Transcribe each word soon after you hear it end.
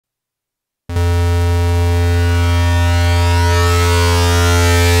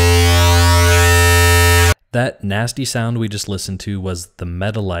That nasty sound we just listened to was the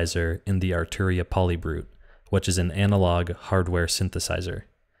metalizer in the Arturia Polybrute, which is an analog hardware synthesizer.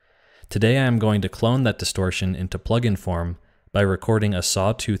 Today I am going to clone that distortion into plugin form by recording a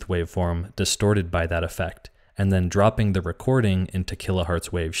sawtooth waveform distorted by that effect, and then dropping the recording into kilohertz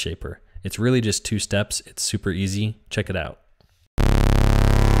waveshaper. It's really just 2 steps, it's super easy, check it out.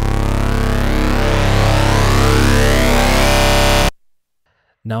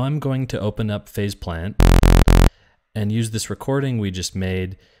 Now I'm going to open up Phase Plant and use this recording we just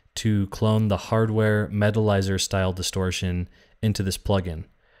made to clone the hardware metalizer style distortion into this plugin.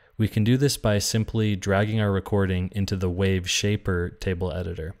 We can do this by simply dragging our recording into the waveshaper table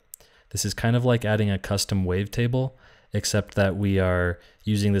editor. This is kind of like adding a custom wavetable, except that we are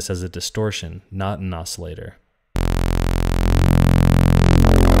using this as a distortion, not an oscillator.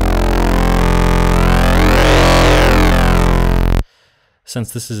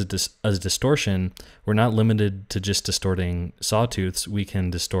 Since this is a distortion, we're not limited to just distorting sawtooths. We can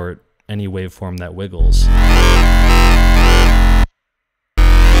distort any waveform that wiggles.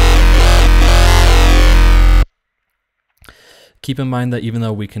 Keep in mind that even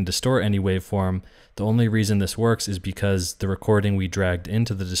though we can distort any waveform, the only reason this works is because the recording we dragged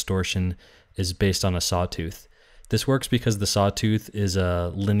into the distortion is based on a sawtooth. This works because the sawtooth is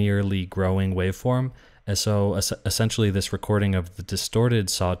a linearly growing waveform, and so essentially this recording of the distorted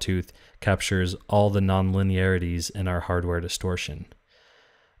sawtooth captures all the non-linearities in our hardware distortion.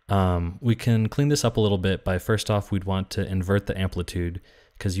 We can clean this up a little bit by, first off, we'd want to invert the amplitude,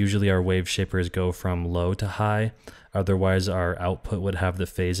 because usually our waveshapers go from low to high, otherwise our output would have the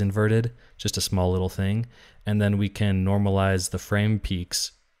phase inverted, just a small little thing. And then we can normalize the frame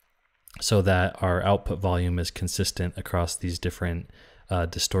peaks so that our output volume is consistent across these different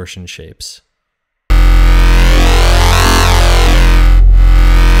distortion shapes.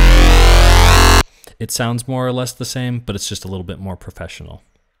 It sounds more or less the same, but it's just a little bit more professional.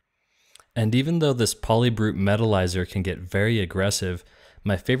 And even though this Polybrute Metalizer can get very aggressive,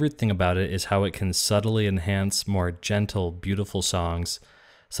 my favorite thing about it is how it can subtly enhance more gentle, beautiful songs,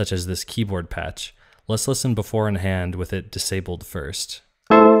 such as this keyboard patch. Let's listen before in hand with it disabled first.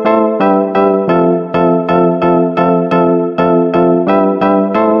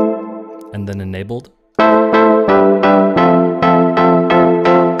 And then enabled.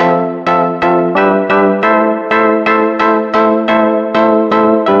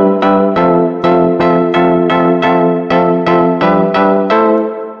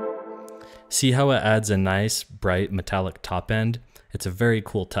 See how it adds a nice, bright, metallic top end? It's a very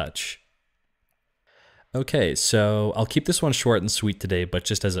cool touch. Okay, so I'll keep this one short and sweet today, but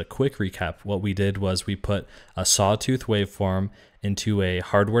just as a quick recap, what we did was we put a sawtooth waveform into a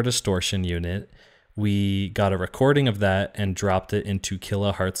hardware distortion unit. We got a recording of that and dropped it into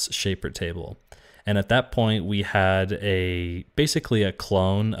kilohertz shaper table. And at that point, we had basically a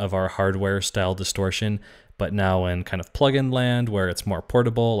clone of our hardware style distortion, but now in kind of plugin land where it's more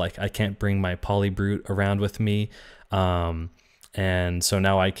portable. Like I can't bring my Polybrute around with me. And so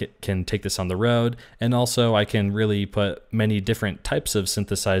now I can take this on the road, and also I can really put many different types of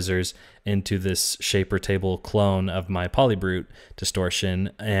synthesizers into this shaper table clone of my Polybrute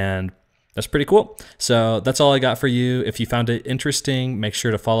distortion, and that's pretty cool. So that's all I got for you. If you found it interesting, make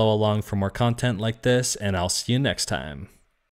sure to follow along for more content like this, and I'll see you next time.